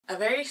A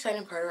very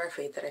exciting part of our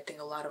faith that I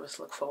think a lot of us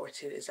look forward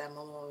to is that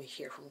moment when we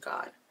hear from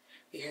God.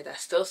 We hear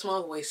that still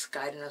small voice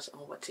guiding us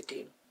on what to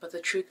do. But the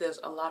truth is,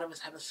 a lot of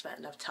us haven't spent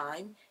enough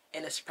time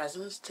in His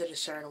presence to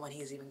discern when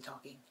He's even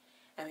talking.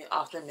 And we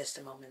often miss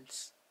the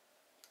moments.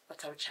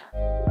 Let's have a chat.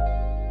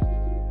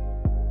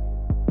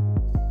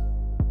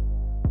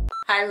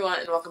 Hi everyone,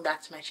 and welcome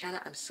back to my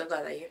channel. I'm so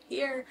glad that you're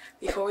here.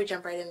 Before we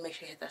jump right in, make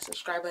sure you hit that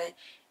subscribe button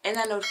and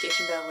that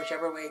notification bell,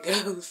 whichever way it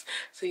goes,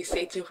 so you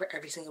stay tuned for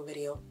every single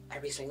video,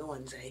 every single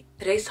Wednesday.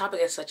 Today's topic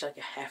is such like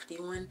a hefty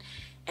one,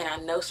 and I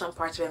know some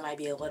parts of it might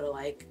be a little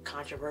like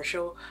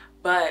controversial,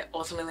 but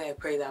ultimately I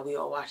pray that we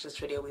all watch this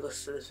video, we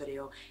listen to this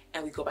video,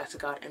 and we go back to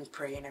God and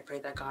pray, and I pray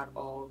that God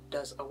all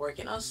does a work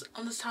in us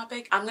on this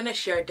topic. I'm gonna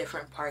share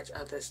different parts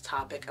of this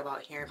topic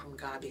about hearing from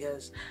God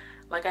because,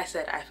 like I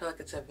said, I feel like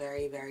it's a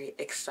very, very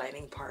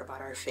exciting part about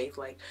our faith.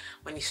 Like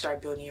when you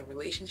start building a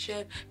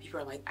relationship,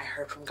 people are like, I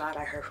heard from God,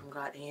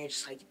 and you're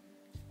just like,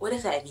 what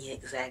does that mean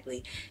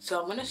exactly?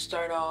 So I'm gonna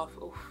start off,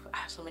 I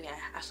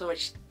have so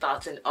much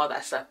thoughts and all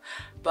that stuff,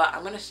 but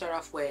I'm gonna start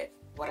off with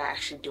what I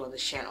actually do on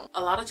this channel.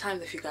 A lot of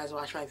times if you guys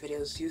watch my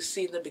videos, you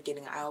see in the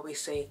beginning I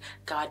always say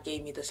God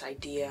gave me this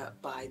idea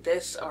by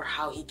this, or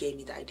how He gave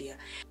me the idea.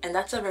 And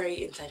that's a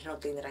very intentional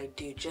thing that I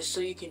do, just so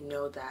you can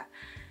know that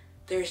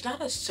there's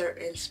not a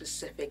certain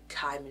specific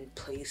time and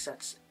place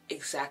that's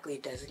exactly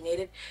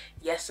designated.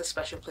 Yes, the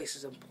special place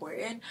is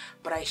important,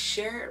 but I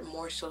share it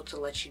more so to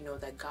let you know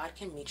that God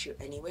can meet you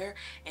anywhere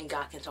and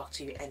God can talk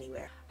to you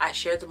anywhere. I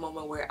shared the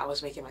moment where I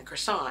was making my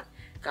croissant.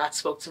 God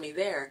spoke to me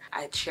there.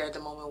 I shared the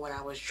moment when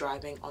I was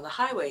driving on the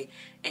highway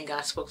and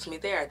God spoke to me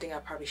there. I think I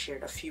probably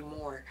shared a few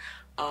more,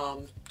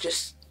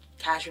 just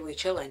casually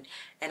chilling.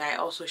 And I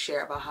also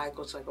share about how I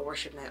go to like a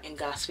worship night and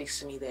God speaks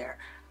to me there.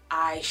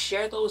 I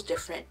share those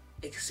different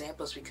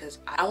examples because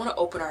I want to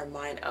open our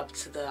mind up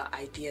to the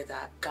idea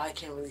that God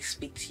can really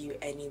speak to you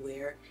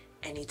anywhere,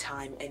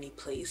 anytime, any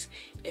place,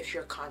 if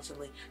you're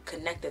constantly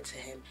connected to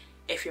Him,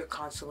 if you're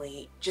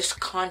constantly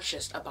just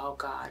conscious about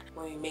God.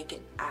 When we make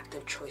an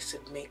active choice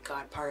to make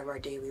God part of our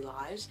daily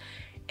lives,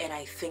 and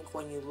I think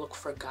when you look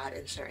for God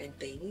in certain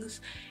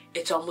things,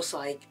 it's almost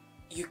like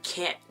you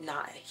can't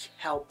not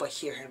help but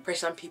hear Him. For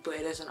some people,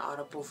 it is an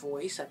audible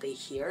voice that they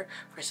hear.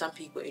 For some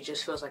people, it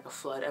just feels like a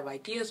flood of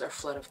ideas or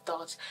flood of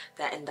thoughts,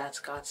 and that's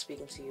God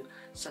speaking to you.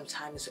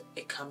 Sometimes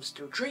it comes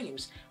through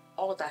dreams.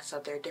 All that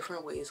stuff. There are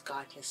different ways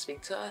God can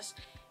speak to us.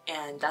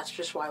 And that's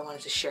just why I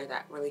wanted to share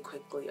that really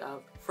quickly.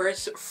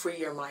 First, free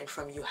your mind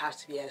from you have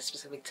to be at a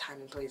specific time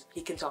and place.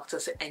 He can talk to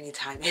us at any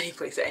time, any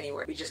place,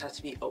 anywhere. We just have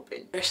to be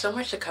open. There's so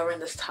much to cover in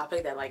this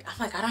topic that I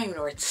don't even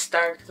know where to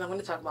start, because I'm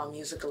going to talk about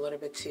music a little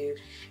bit too,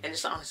 and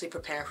just honestly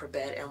preparing for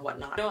bed and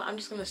whatnot. So I'm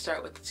just going to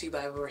start with the 2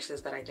 Bible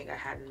verses that I think I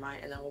had in mind,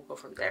 and then we'll go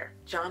from there.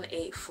 John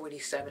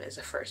 8:47 is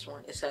the first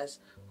one. It says,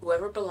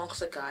 "Whoever belongs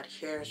to God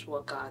hears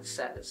what God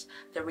says.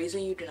 The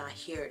reason you do not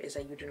hear is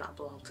that you do not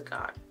belong to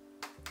God."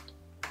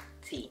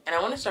 And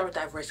I want to start with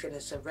that verse because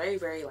it's a very,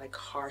 very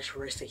harsh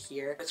verse to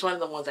hear. It's one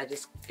of the ones that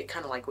it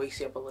kind of wakes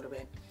you up a little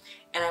bit.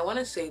 And I want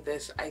to say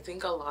this, I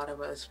think a lot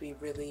of us, we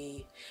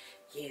really,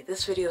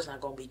 this video is not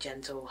going to be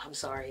gentle. I'm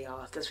sorry,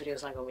 y'all. This video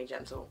is not going to be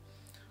gentle.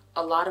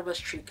 A lot of us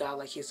treat God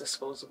like He's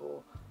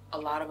disposable. A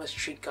lot of us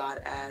treat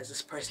God as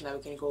this person that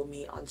we can go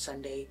meet on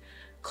Sunday,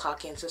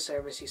 clock into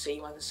service. You say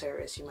you want the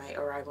service, you might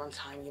arrive on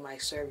time, you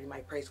might serve, you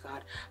might praise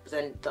God, but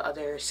then the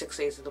other 6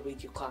 days of the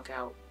week you clock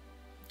out.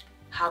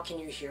 How can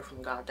you hear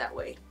from God that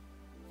way?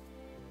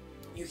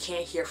 You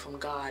can't hear from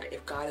God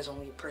if God is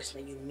only a person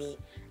that you meet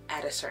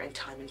at a certain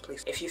time and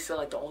place. If you feel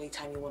like the only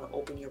time you want to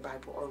open your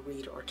Bible or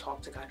read or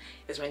talk to God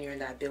is when you're in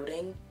that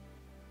building,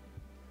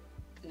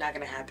 not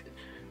gonna happen.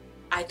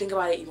 I think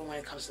about it even when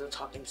it comes to the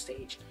talking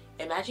stage.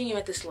 Imagine you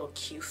met this little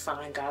cute,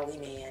 fine, godly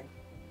man.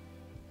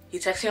 He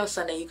texted you on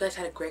Sunday, you guys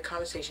had a great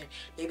conversation,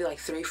 maybe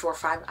 3, 4,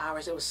 5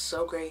 hours. It was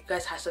so great. You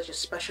guys had such a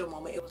special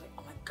moment. It was like,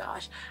 oh my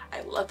gosh,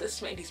 I love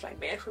this man. He's my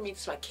man for me.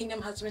 This is my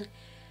kingdom husband.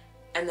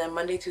 And then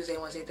Monday, Tuesday,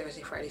 Wednesday,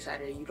 Thursday, Friday,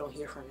 Saturday, you don't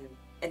hear from him.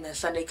 And then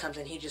Sunday comes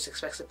and he just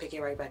expects to pick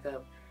it right back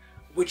up.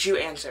 Would you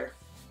answer?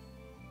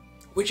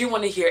 Would you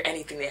want to hear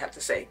anything they have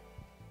to say?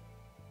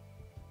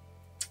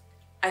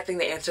 I think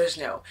the answer is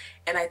no.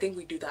 And I think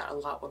we do that a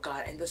lot with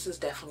God. And this is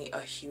definitely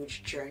a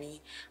huge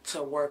journey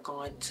to work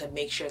on, to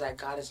make sure that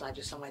God is not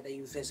just somebody that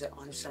you visit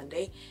on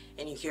Sunday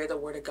and you hear the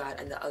word of God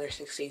and the other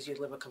 6 days you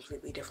live a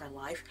completely different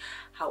life.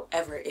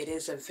 However, it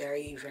is a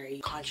very, very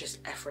conscious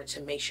effort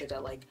to make sure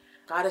that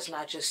God is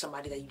not just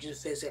somebody that you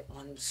just visit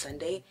on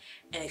Sunday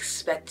and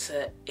expect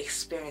to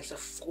experience the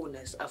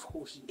fullness of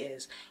who He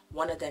is.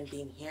 One of them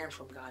being hearing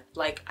from God.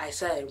 Like I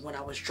said, when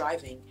I was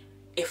driving,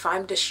 if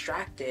I'm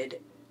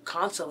distracted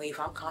constantly, if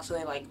I'm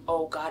constantly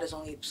oh, God is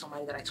only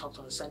somebody that I talk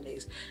to on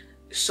Sundays,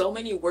 so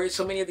many words,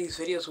 so many of these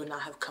videos would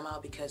not have come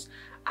out because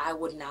I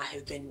would not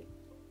have been,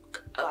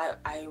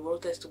 I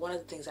wrote this, one of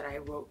the things that I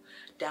wrote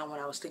down when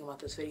I was thinking about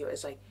this video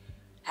is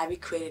have you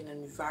created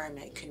an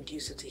environment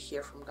conducive to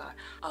hear from God?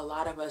 A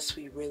lot of us,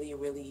 we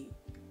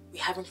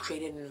haven't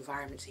created an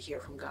environment to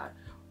hear from God.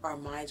 Our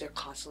minds are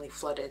constantly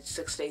flooded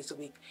 6 days a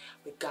week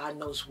with God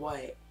knows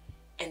what,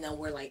 and then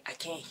we're like, I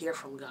can't hear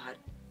from God.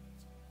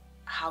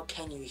 how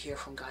can you hear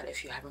from God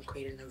if you haven't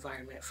created an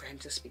environment for him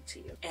to speak to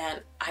you?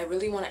 And I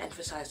really want to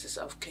emphasize this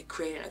of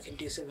creating a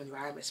conducive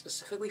environment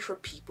specifically for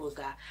people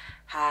that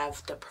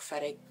have the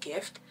prophetic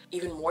gift,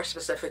 even more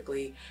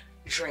specifically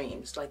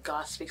dreams. Like,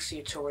 God speaks to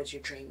you towards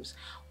your dreams.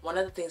 One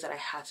of the things that I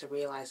had to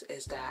realize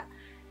is that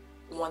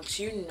once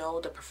you know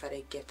the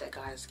prophetic gift that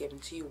God has given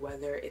to you,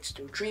 whether it's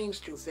through dreams,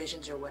 through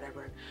visions, or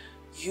whatever,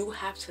 you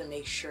have to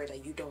make sure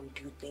that you don't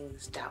do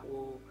things that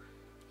will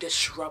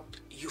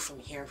disrupt you from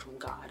hearing from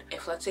God.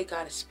 If, let's say,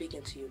 God is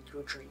speaking to you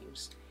through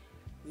dreams,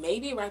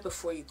 maybe right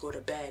before you go to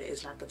bed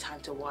is not the time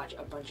to watch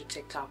a bunch of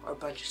TikTok or a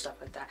bunch of stuff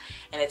like that.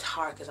 And it's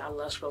hard because I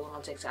love scrolling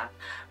on TikTok,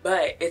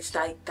 but it's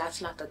like,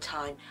 that's not the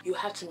time. You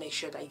have to make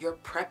sure that you're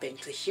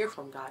prepping to hear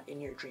from God in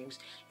your dreams.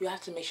 You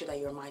have to make sure that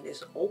your mind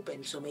is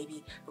open. So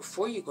maybe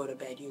before you go to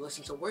bed, you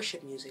listen to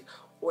worship music,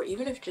 or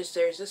even if just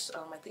there's this,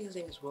 I think his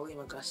name is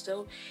William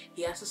Augusto.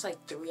 He has this like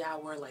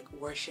 3-hour like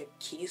worship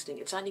keys thing.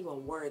 It's not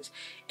even words.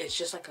 It's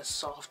just like a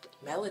soft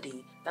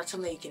melody. That's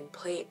something you can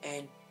play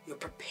and you're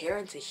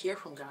preparing to hear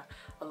from God.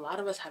 A lot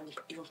of us haven't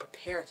even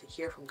prepared to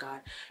hear from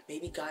God.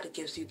 Maybe God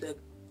gives you the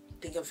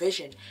thing of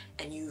vision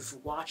and you've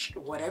watched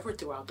whatever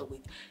throughout the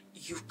week.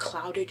 You've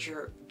clouded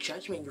your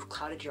judgment. You've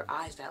clouded your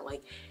eyes that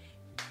like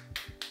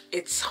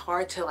it's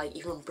hard to like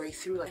even break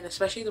through, like, and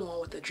especially the one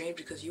with the dreams,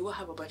 because you will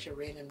have a bunch of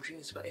random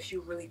dreams. But if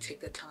you really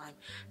take the time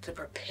to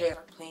prepare,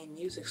 start playing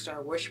music,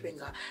 start worshiping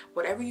God,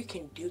 whatever you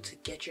can do to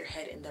get your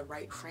head in the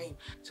right frame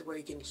to where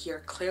you can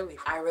hear clearly.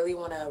 I really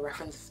want to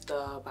reference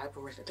the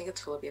Bible verse. I think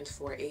it's Philippians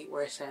 4:8,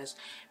 where it says,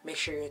 make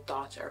sure your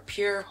thoughts are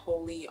pure,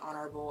 holy,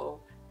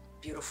 honorable,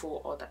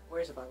 beautiful, all that.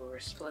 Where's the Bible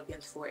verse?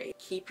 Philippians 4:8.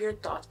 Keep your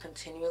thoughts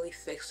continually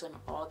fixed on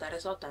all that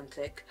is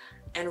authentic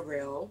and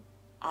real,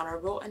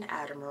 honorable and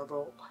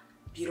admirable,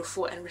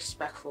 beautiful and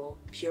respectful,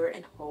 pure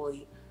and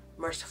holy,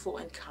 merciful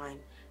and kind,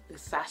 and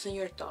fasten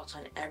your thoughts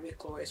on every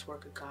glorious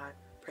work of God,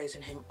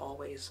 praising him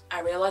always.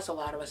 I realize a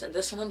lot of us, and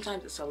this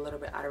sometimes it's a little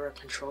bit out of our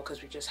control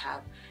because we just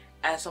have,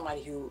 as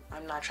somebody who,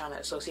 I'm not trying to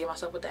associate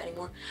myself with that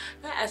anymore,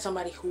 but as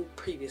somebody who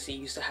previously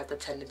used to have the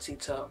tendency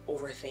to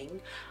overthink,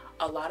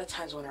 a lot of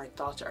times when our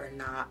thoughts are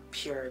not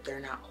pure,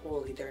 they're not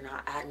holy, they're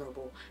not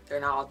admirable,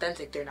 they're not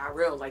authentic, they're not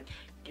real, like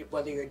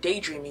whether you're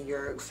daydreaming,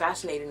 you're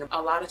fascinating,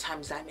 a lot of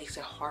times that makes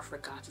it hard for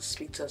God to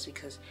speak to us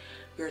because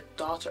your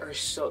thoughts are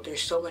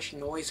there's so much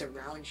noise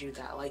around you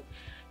that like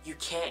you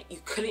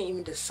couldn't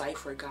even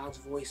decipher God's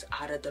voice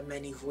out of the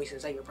many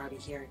voices that you're probably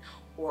hearing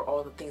or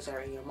all the things that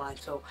are in your mind.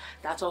 So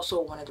that's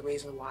also one of the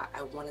reasons why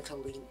I wanted to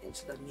lean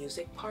into the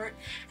music part.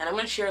 And I'm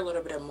going to share a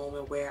little bit of a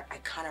moment where I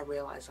kind of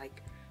realized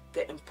like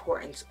the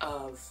importance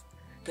of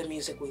the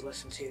music we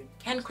listen to.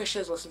 Can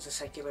Christians listen to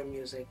secular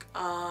music?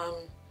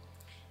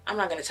 I'm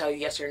not going to tell you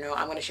yes or no.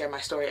 I'm going to share my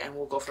story and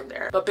we'll go from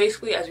there. But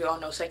basically, as we all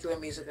know, secular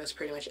music is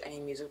pretty much any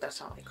music that's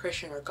not like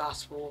Christian or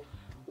gospel,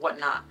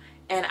 whatnot.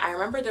 And I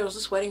remember there was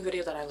this wedding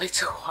video that I like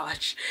to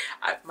watch.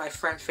 My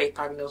friend Faith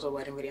probably knows what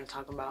wedding video I'm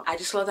talking about. I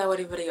just love that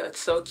wedding video.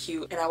 It's so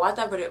cute. And I watched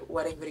that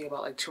wedding video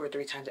about like 2 or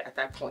 3 times at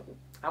that point.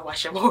 I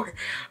watched it more.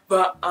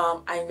 But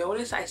I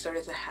noticed I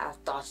started to have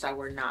thoughts that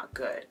were not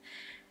good.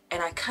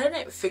 And I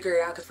couldn't figure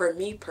it out because for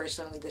me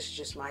personally, this is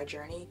just my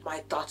journey. My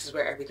thoughts is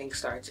where everything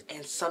starts.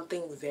 And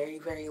something very,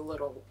 very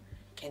little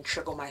can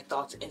trickle my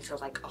thoughts into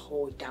like a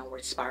whole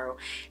downward spiral.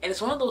 And it's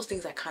one of those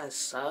things that kind of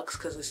sucks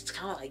because it's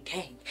kind of like,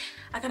 dang,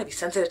 I gotta be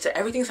sensitive to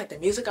everything. It's like the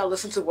music I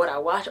listen to, what I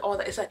watch, all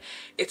that. It's like,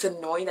 it's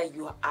annoying that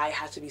I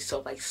have to be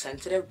so like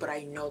sensitive, but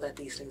I know that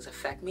these things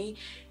affect me.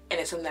 And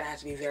it's something that I have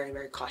to be very,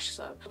 very cautious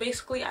of.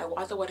 Basically, I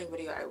watched the wedding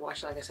video. I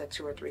watched it, like I said,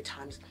 2 or 3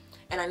 times.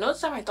 And I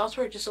noticed that my thoughts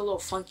were just a little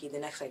funky the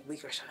next like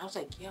week or so. And I was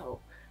like, yo,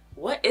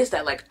 what is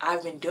that? Like,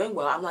 I've been doing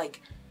well. I'm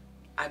like,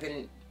 I've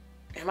been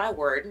in my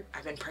word.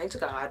 I've been praying to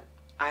God.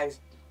 I've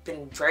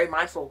been very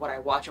mindful of what I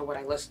watch or what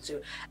I listen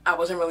to. I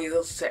wasn't really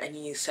listening to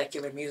any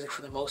secular music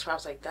for the most part. I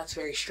was like, that's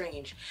very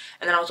strange.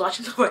 And then I was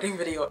watching the wedding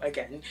video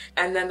again.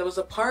 And then there was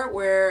a part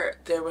where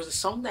there was a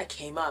song that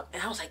came up.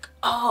 And I was like,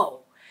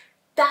 oh,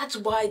 that's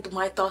why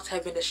my thoughts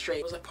have been astray.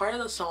 It was a part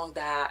of the song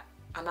that,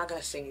 I'm not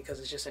going to sing it because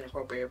it's just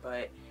inappropriate,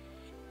 but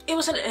it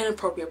was an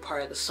inappropriate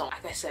part of the song.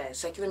 Like I said,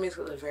 secular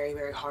music is a very,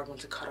 very hard one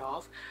to cut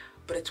off,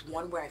 but it's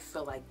one where I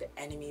feel like the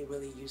enemy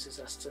really uses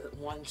us to,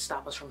 1,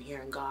 stop us from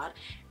hearing God,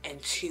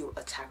 and 2,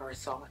 attack our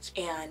thoughts.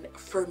 And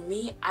for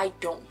me, I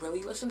don't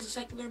really listen to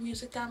secular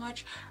music that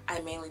much. I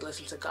mainly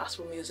listen to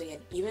gospel music,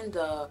 and even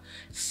the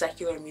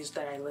secular music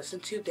that I listen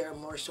to, they're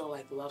more so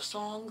like love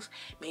songs,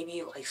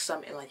 maybe like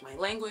some in like my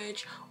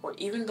language, or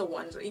even the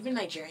ones, even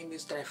Nigerian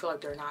music that I feel like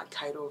they're not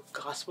titled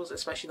gospels,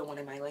 especially the one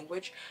in my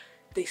language.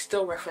 They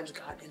still reference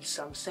God in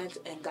some sense,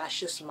 and that's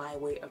just my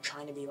way of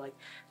trying to be like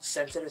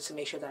sensitive to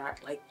make sure that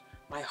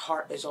my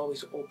heart is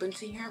always open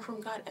to hearing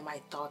from God and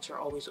my thoughts are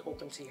always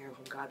open to hearing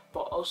from God. But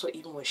also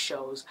even with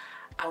shows,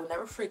 I will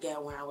never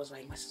forget when I was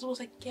like, my sister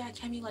was like, yeah,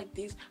 Kemi, like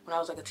these, when I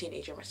was like a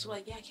teenager, my sister was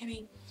like, yeah,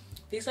 Kemi,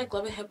 these like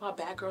Love and Hip Hop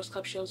Bad Girls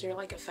Club shows, they're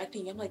like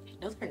affecting you. I'm like,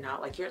 no, they're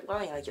not. Like, you're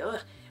lying. Like,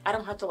 ugh, I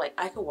don't have to, like,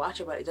 I could watch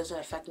it, but it doesn't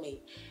affect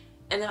me.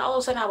 And then all of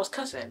a sudden I was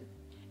cussing.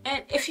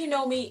 And if you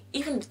know me,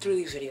 even through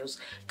these videos,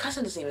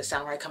 cussing doesn't even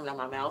sound right coming out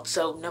my mouth.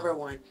 So number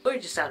one,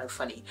 it just sounded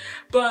funny.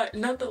 But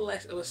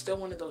nonetheless, it was still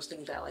one of those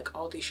things that like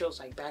all these shows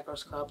like Bad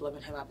Girls Club, Love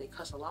and Hip Hop, they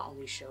cuss a lot on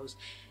these shows.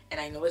 And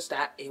I noticed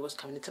that it was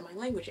coming into my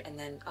language. And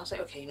then I was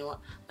like, okay, you know what?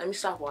 Let me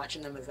stop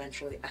watching them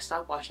eventually. I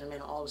stopped watching them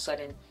and all of a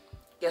sudden,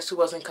 guess who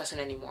wasn't cussing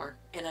anymore?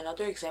 And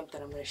another example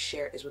that I'm going to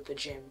share is with the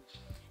gym.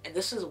 And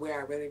this is where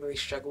I really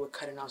struggle with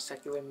cutting out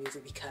secular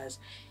music, because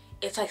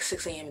it's like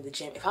 6 a.m. in the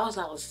gym. If I was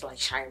not listening to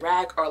like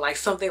Chirac or like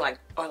something like,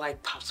 or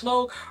like Pop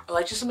Smoke or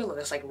like just something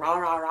that's like rah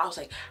rah rah, I was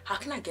like, how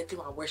can I get through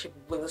my worship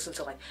with listen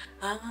to like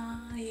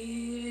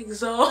I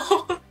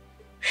exalt?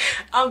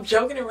 I'm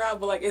joking around,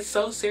 but like it's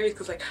so serious,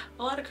 because like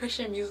a lot of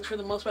Christian music for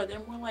the most part,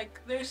 they're more like,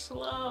 they're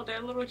slow,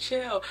 they're a little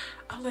chill.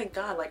 I was like,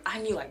 God, like I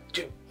need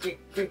like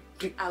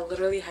I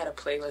literally had a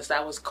playlist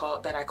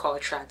that I call a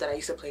trap that I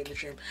used to play in the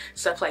gym.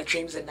 Stuff like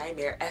Dreams and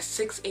Nightmare at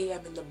 6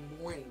 a.m. in the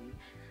morning.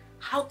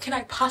 How can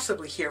I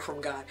possibly hear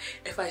from God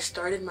if I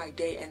started my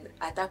day? And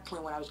at that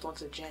point, when I was going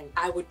to the gym,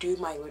 I would do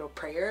my little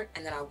prayer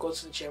and then I'll go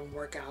to the gym,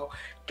 work out.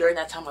 During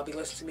that time, I'll be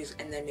listening to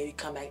music and then maybe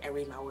come back and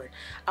read my word.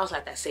 I was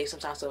not that safe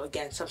sometimes. So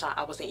again, sometimes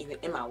I wasn't even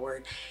in my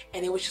word.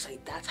 And it was just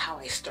like, that's how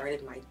I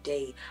started my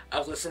day,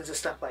 of listening to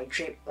stuff like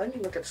Dream. Let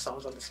me look at the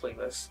songs on this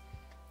playlist.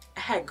 I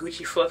had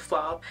Gucci Flip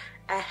Flop.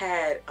 I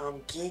had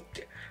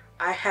Geeked.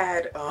 I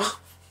had, oh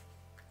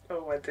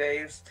my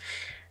days.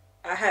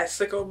 I had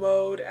Sicko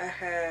Mode. I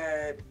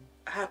had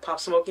Pop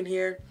Smoke in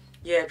here.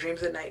 Yeah,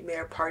 Dreams and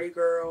Nightmare, Party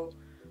Girl,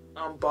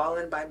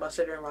 Ballin' by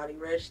Mustard and Roddy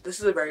Ricch.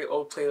 This is a very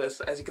old playlist,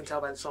 as you can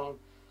tell by the song.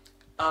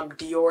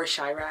 Dior,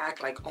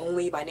 Chirac, like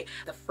Only by Nick.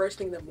 The first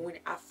thing in the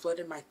morning, I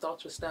flooded my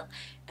thoughts with stuff.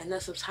 And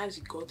then sometimes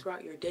you go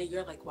throughout your day,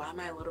 you're like, why am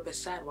I a little bit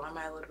sad? Why am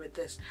I a little bit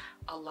this?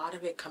 A lot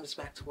of it comes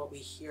back to what we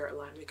hear. A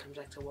lot of it comes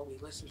back to what we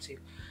listen to.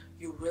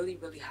 You really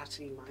have to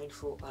be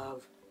mindful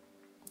of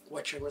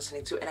what you're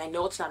listening to. And I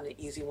know it's not an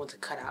easy one to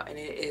cut out, and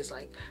it is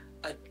like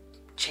a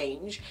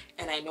change.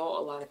 And I know a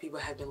lot of people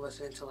have been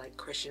listening to like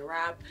Christian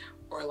rap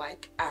or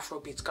like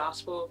Afrobeats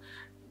gospel.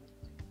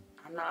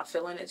 I'm not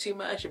feeling it too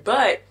much,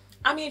 but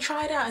I mean,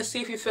 try it out and see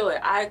if you feel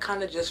it. I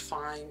kind of just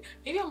find,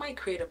 maybe I might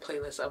create a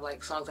playlist of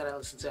like songs that I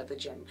listen to at the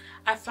gym.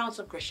 I found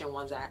some Christian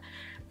ones that,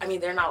 I mean,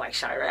 they're not like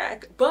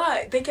Chirac,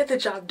 but they get the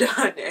job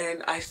done.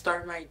 And I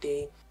start my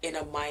day in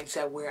a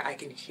mindset where I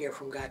can hear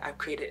from God. I've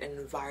created an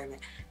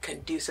environment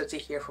conducive to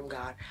hear from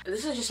God.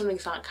 This is just something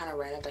kind of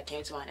random that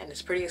came to mind, and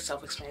it's pretty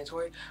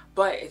self-explanatory,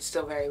 but it's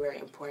still very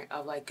important,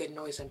 of like good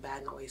noise and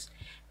bad noise.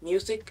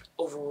 Music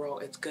overall,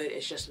 it's good.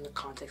 It's just in the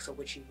context of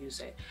which you use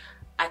it.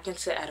 I can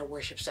sit at a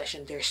worship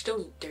session. There's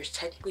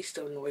technically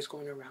still noise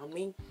going around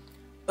me,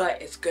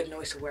 but it's good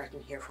noise to where I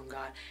can hear from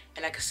God.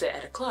 And I can sit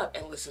at a club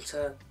and listen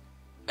to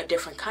a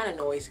different kind of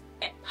noise.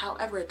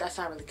 However, that's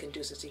not really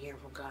conducive to hearing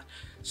from God.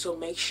 So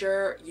make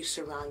sure you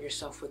surround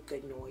yourself with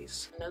good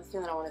noise. Another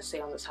thing that I want to say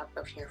on the topic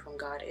of hearing from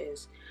God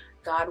is,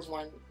 God,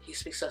 one, he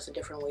speaks to us in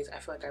different ways. I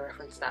feel like I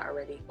referenced that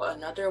already. But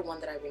another one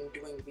that I've been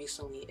doing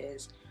recently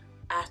is,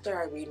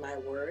 after I read my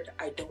word,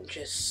 I don't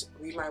just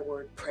read my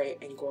word, pray,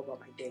 and go about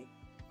my day.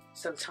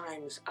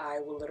 Sometimes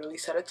I will literally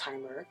set a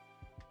timer,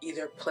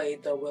 either play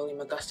the William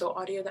Augusto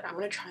audio that I'm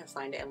going to try and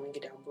find it and link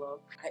it down below.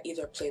 I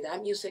either play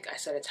that music, I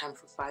set a timer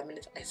for 5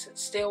 minutes, I sit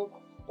still,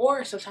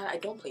 or sometimes I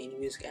don't play any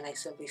music and I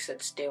simply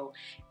sit still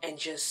and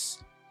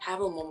just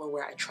have a moment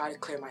where I try to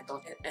clear my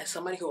thoughts. And as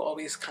somebody who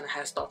always kind of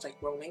has thoughts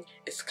like roaming,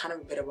 it's kind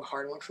of a bit of a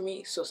hard one for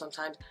me. So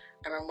sometimes,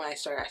 I remember when I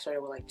started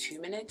with like 2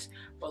 minutes,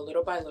 but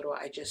little by little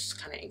I just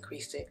kind of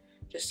increased it.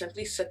 Just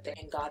simply sit there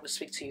and God will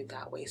speak to you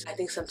that way. So I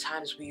think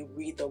sometimes we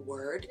read the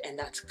word, and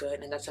that's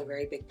good, and that's a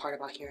very big part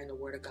about hearing the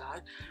word of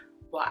God.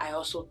 But I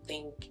also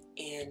think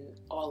in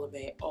all of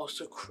it,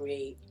 also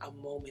create a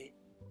moment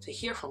to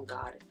hear from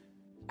God.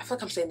 I feel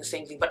like I'm saying the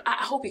same thing, but I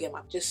hope you get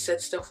my, just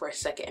sit still for a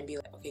second and be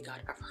like, okay,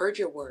 God, I've heard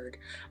your word,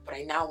 but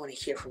I now want to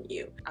hear from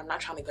you. I'm not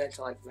trying to go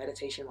into like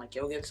meditation, like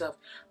yoga and stuff,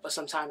 but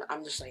sometimes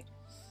I'm just like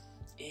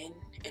in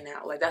and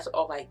out. Like that's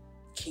all I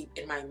keep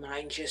in my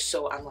mind, just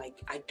so I'm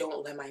like, I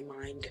don't let my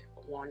mind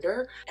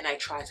wander, and I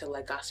try to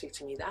let God speak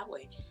to me that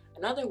way.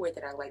 Another way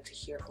that I like to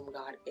hear from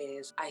God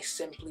is I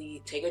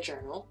simply take a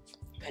journal,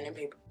 pen and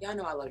paper. Y'all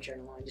know I love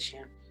journaling on this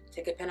channel.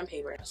 Take a pen and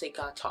paper and say,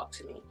 God, talk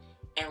to me.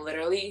 And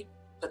literally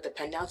put the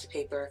pen down to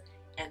paper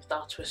and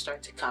thoughts will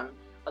start to come.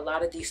 A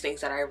lot of these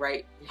things that I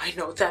write, my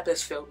notes app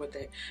is filled with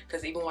it.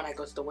 Because even when I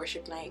go to the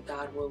worship night,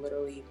 God will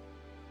literally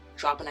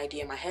drop an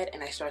idea in my head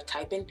and I start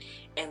typing,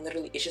 and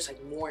literally it's just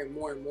like more and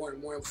more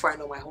before I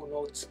know my whole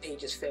notes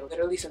page is filled.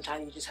 Literally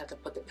sometimes you just have to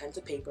put the pen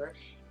to paper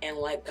and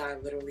let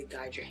God literally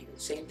guide your hand.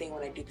 Same thing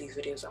when I do these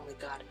videos. I'm like,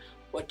 God,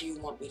 what do you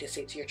want me to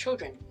say to your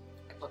children?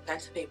 I put pen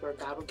to paper,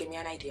 God will give me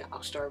an idea,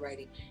 I'll start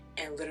writing.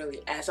 And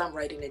literally as I'm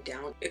writing it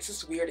down, it's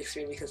this weird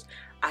experience because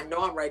I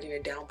know I'm writing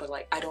it down, but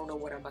like I don't know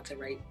what I'm about to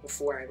write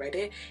before I write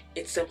it.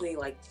 It's simply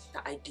like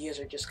the ideas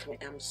are just coming,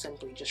 I'm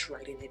simply just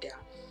writing it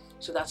down.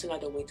 So that's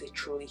another way to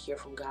truly hear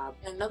from God.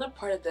 And another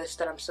part of this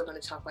that I'm still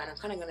going to talk about, and I'm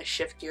kind of going to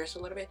shift gears a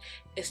little bit,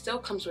 it still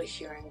comes with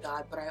hearing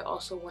God, but I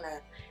also want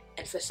to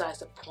emphasize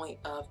the point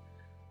of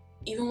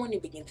even when you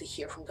begin to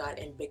hear from God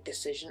in big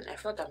decisions, I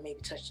feel like I've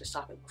maybe touched this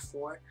topic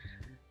before,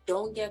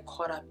 don't get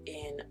caught up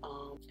in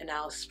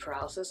analysis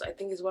paralysis, I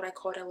think is what I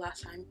called it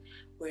last time,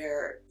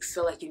 where you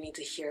feel like you need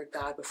to hear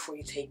God before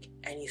you take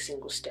any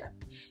single step.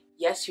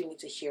 Yes, you need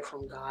to hear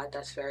from God.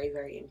 That's very,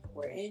 very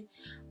important.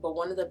 But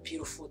one of the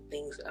beautiful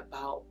things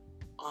about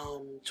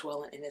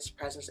dwelling in His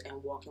presence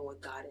and walking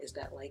with God is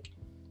that, like,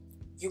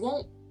 you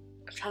won't,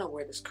 I'm trying to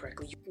word this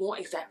correctly, you won't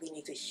exactly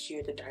need to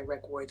hear the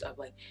direct words of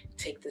like,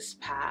 take this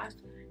path,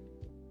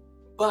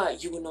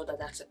 but you will know that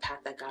that's a path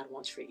that God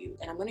wants for you.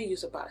 And I'm going to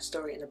use a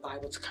story in the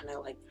Bible to kind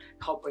of like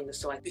help bring this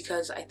to life,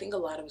 because I think a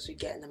lot of us, we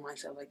get in the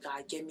mindset of like,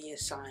 God, give me a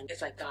sign.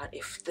 It's like, God,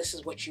 if this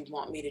is what you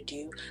want me to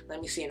do,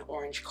 let me see an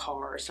orange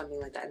car or something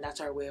like that. And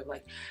that's our way of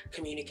like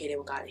communicating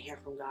with God and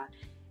hearing from God.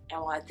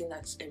 And while I think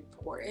that's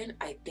important,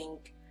 I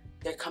think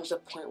there comes a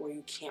point where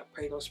you can't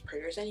pray those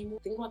prayers anymore.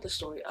 Think about the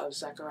story of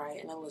Zechariah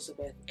and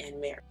Elizabeth and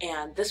Mary.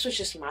 And this was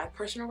just my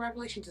personal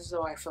revelation. This is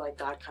how I feel like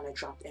God kind of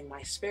dropped in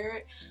my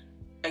spirit.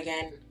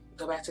 Again,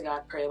 go back to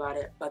God, pray about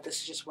it, but this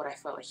is just what I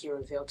felt like He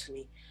revealed to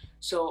me.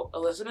 So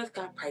Elizabeth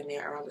got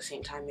pregnant around the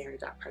same time Mary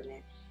got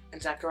pregnant,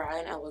 and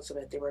Zechariah and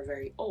Elizabeth, they were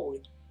very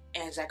old,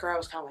 and Zechariah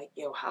was kind of like,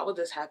 yo, how would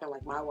this happen?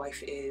 Like, my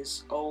wife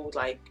is old,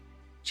 like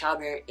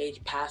childbearing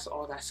age past,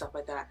 all that stuff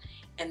like that.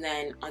 And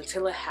then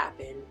until it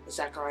happened,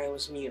 Zechariah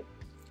was mute.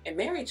 And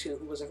Mary too,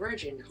 who was a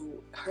virgin,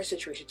 who her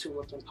situation too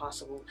looked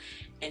impossible,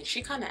 and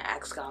she kind of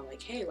asked God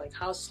like, hey, like,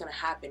 how is this gonna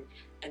happen?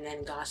 And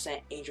then God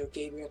sent Angel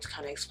Gabriel to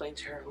kind of explain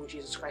to her who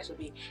Jesus Christ would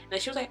be. And then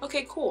she was like,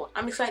 okay, cool,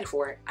 I'm excited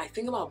for it. I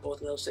think about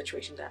both of those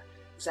situations, that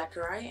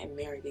Zechariah and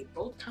Mary, they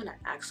both kind of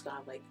asked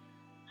God like,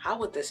 how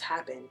would this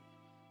happen?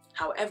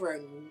 However,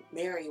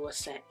 Mary was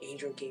sent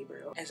Angel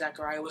Gabriel and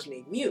Zechariah was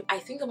made mute. I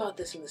think about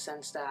this in the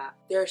sense that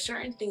there are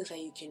certain things that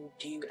you can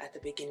do at the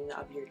beginning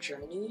of your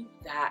journey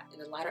that in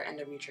the latter end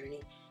of your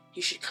journey,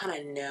 you should kind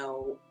of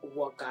know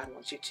what God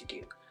wants you to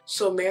do.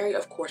 So Mary,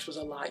 of course, was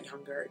a lot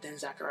younger than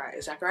Zechariah.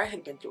 Zechariah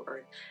had been through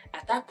earth.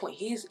 At that point,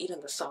 he's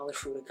eating the solid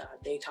fruit of God.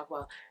 They talk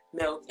about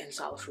milk and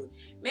solid fruit.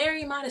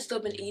 Mary might have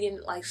still been eating,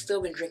 like,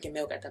 still been drinking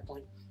milk at that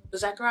point. But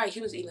Zechariah,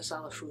 he was eating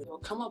solid fruit. There will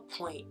come a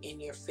point in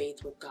your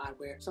faith with God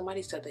where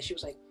somebody said that she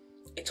was like,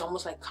 it's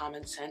almost like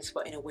common sense,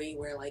 but in a way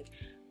where, like,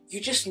 you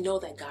just know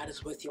that God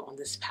is with you on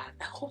this path.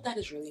 I hope that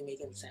is really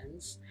making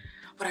sense.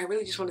 But I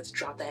really just wanted to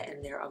drop that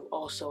in there of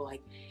also,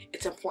 like,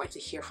 it's important to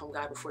hear from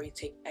God before you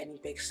take any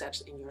big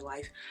steps in your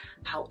life.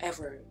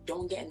 However,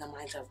 don't get in the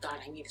mindset of, God,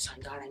 I need a sign,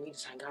 God, I need a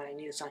sign, God, I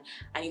need a sign.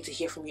 I need to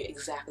hear from you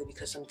exactly,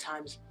 because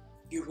sometimes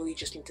you really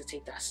just need to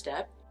take that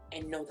step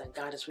and know that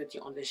God is with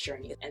you on this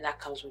journey. And that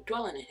comes with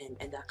dwelling in Him,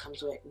 and that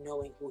comes with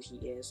knowing who He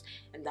is.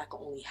 And that can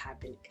only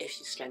happen if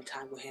you spend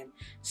time with Him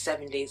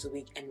 7 days a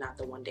week and not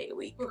the 1 day a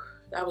week. Whew,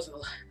 that was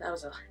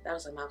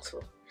a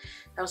mouthful.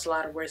 That was a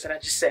lot of words that I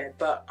just said.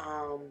 But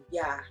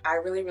yeah, I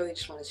really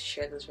just wanted to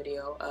share this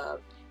video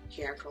of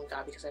hearing from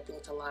God, because I think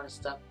it's a lot of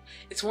stuff.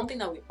 It's one thing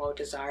that we all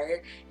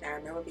desire, and I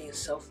remember being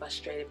so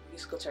frustrated. We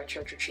used to go to our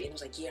church retreat, and it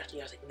was like year after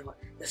year, I was like, you know what,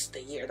 this is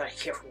the year that I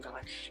hear from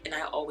God. And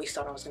I always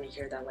thought I was going to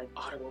hear that like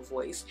audible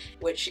voice,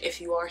 which if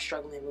you are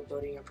struggling with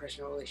building your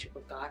personal relationship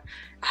with God,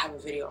 I have a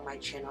video on my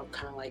channel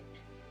kind of like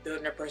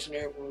building a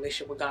personal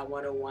relationship with God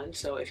 101.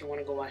 So if you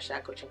want to go watch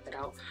that, go check that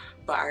out.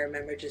 But I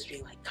remember just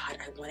being like, God,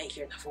 I want to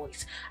hear the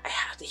voice. I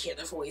have to hear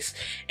the voice.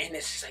 And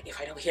it's just like,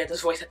 if I don't hear this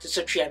voice at the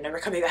retreat, I'm never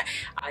coming back.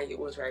 It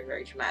was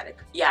very traumatic.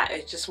 Yeah,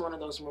 it's just one of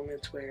those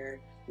moments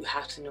where you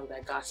have to know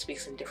that God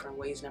speaks in different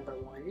ways, number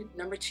one.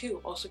 Number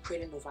two, also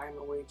create an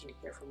environment where you can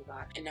hear from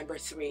God. And number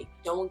three,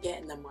 don't get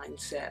in the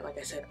mindset, like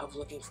I said, of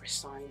looking for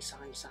signs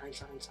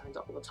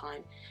all the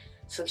time.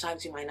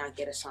 Sometimes you might not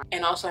get a sign.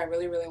 And also, I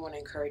really want to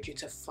encourage you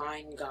to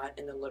find God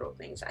in the little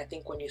things. I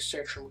think when you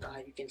search from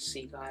God, you can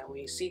see God. And when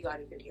you see God,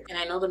 you can hear. And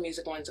I know the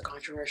music one is a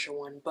controversial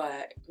one,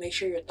 but make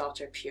sure your thoughts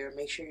are pure.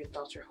 Make sure your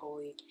thoughts are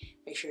holy.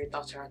 Make sure your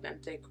thoughts are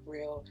authentic,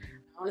 real.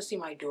 I honestly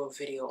might do a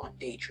video on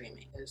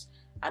daydreaming, because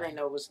I didn't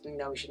know it was, you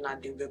know, we should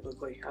not do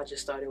biblically. I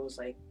just thought it was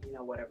like, you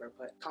know, whatever.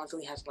 But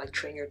constantly has to like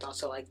train your thoughts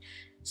to like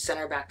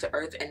center back to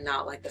earth and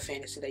not like the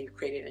fantasy that you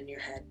created in your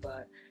head.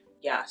 But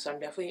yeah, so I'm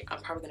probably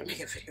gonna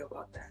make a video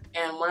about that.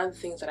 And one of the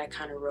things that I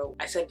kind of wrote,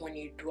 I said, when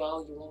you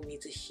dwell, you won't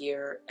need to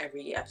hear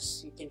every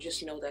yes. You can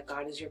just know that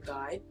God is your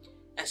guide,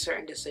 and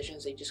certain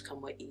decisions, they just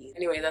come with ease.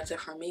 Anyway, that's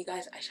it from me,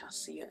 guys. I shall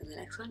see you in the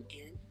next one,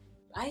 and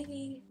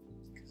bye.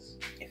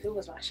 If it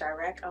was my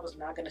Chirac, I was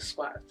not gonna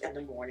squat in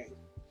the morning.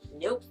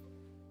 Nope.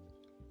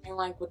 And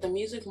like with the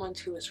music one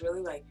too, it's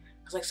really like,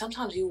 cause like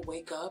sometimes you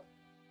wake up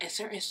and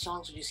certain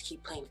songs will just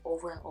keep playing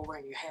over and over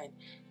in your head.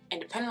 And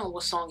depending on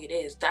what song it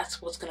is,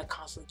 that's what's gonna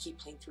constantly keep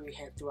playing through your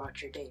head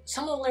throughout your day.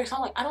 Some of the lyrics,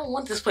 I'm like, I don't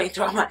want this playing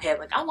throughout my head.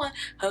 Like, I want,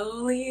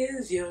 holy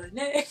is your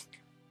name.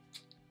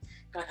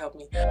 God help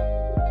me.